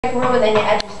roux and then you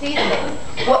add your seasonings.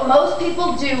 What most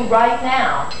people do right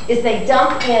now is they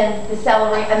dump in the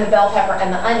celery and the bell pepper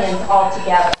and the onions all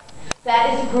together.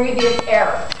 That is a grievous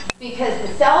error because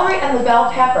the celery and the bell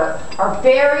pepper are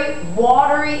very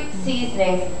watery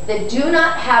seasonings that do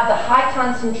not have the high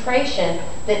concentration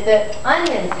that the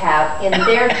onions have in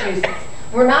their juices.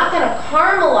 We're not going to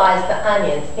caramelize the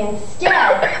onions.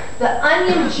 Instead, the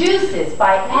onion juices,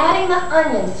 by adding the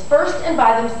onions first and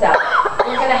by themselves,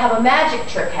 we're going to have a magic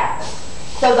trick happen.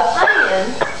 So the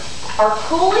onions are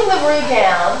cooling the roux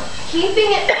down,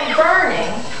 keeping it from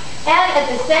burning, and at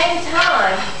the same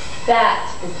time,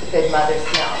 that is the good mother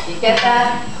smell. Do you get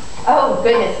that? Oh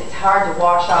goodness, it's hard to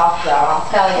wash off though, I'll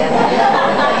tell you.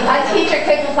 I teach a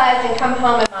cooking class and come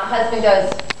home and my husband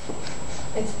goes,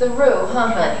 "It's the roux,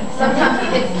 huh, honey?" Sometimes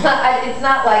it's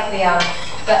not like the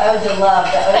ode to love,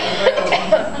 the ode to roux,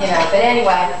 you know. But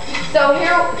anyway, so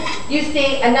here you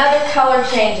see another color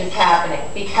change is happening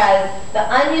because the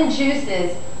onion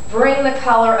juices bring the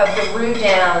color of the roux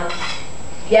down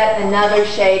yet another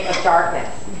shade of darkness.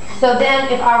 So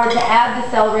then if I were to add the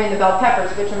celery and the bell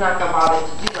peppers, which I'm not going to bother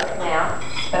to do right now,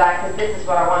 but this is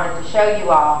what I wanted to show you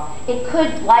all, it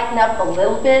could lighten up a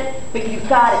little bit, but you've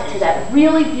got it to that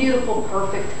really beautiful,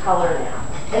 perfect color now.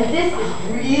 And this is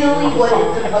really what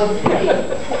it's supposed to be.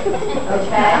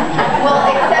 Okay? Well,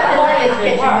 except in Leah's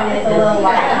kitchen when it's a little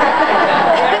lighter.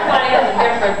 Everybody has a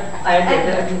different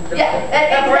idea.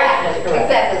 Yeah,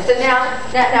 exactly. So now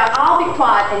I'll be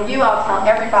quiet and you all tell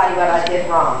everybody what I did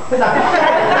wrong. Because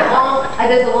I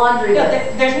did the laundry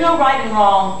list. There's no right and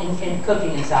wrong in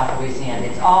cooking in South Louisiana.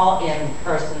 It's all in the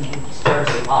person who stirs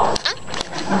the pot.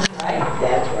 Right?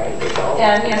 That's right.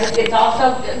 And you know, it's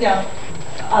also, you know,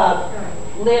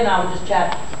 Leah and I were just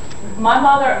chatting. My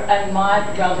mother and my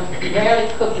relatives rarely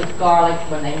cooked with garlic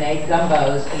when they made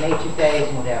gumbos and etouffees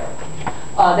and whatever.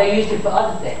 They used it for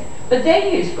other things. But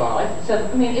they use garlic, so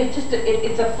I mean, it's just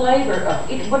it's a flavor of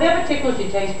whatever tickles your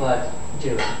taste buds,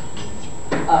 do it.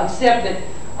 Except that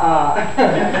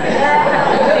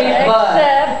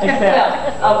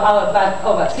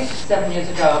about 6 or 7 years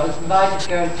ago, I was invited to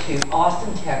go to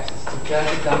Austin, Texas to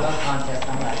judge a gumbo contest.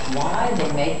 I'm like, why are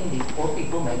they making these poor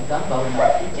people make gumbo in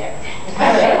Austin, Texas?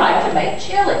 They like to make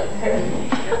chili.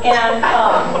 And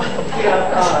you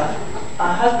know,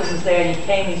 my husband was there and he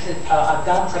came and he said, I've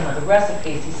got some of the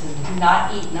recipes. He says, do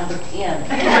not eat number 10.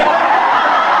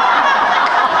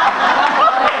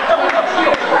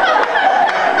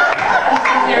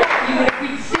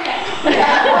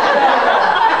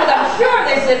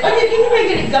 They said, oh, you can make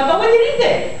any gumbo with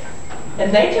anything. And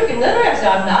they took it literally. I said,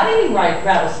 I'm not eating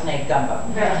rattlesnake gumbo.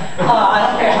 I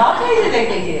don't care how crazy they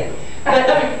think it is. But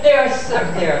I mean, there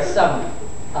are some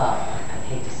I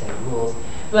hate to say rules,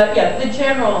 but yeah, the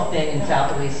general thing in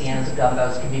South Louisiana is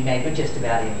gumbos can be made with just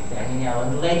about anything. You know,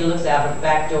 and the lady looks out of the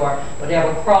back door,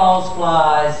 whatever crawls,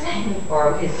 flies,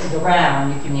 or is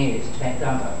around, you can use to make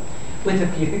gumbo, with a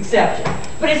few exceptions.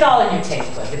 But it's all in your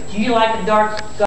taste bud. If you like a dark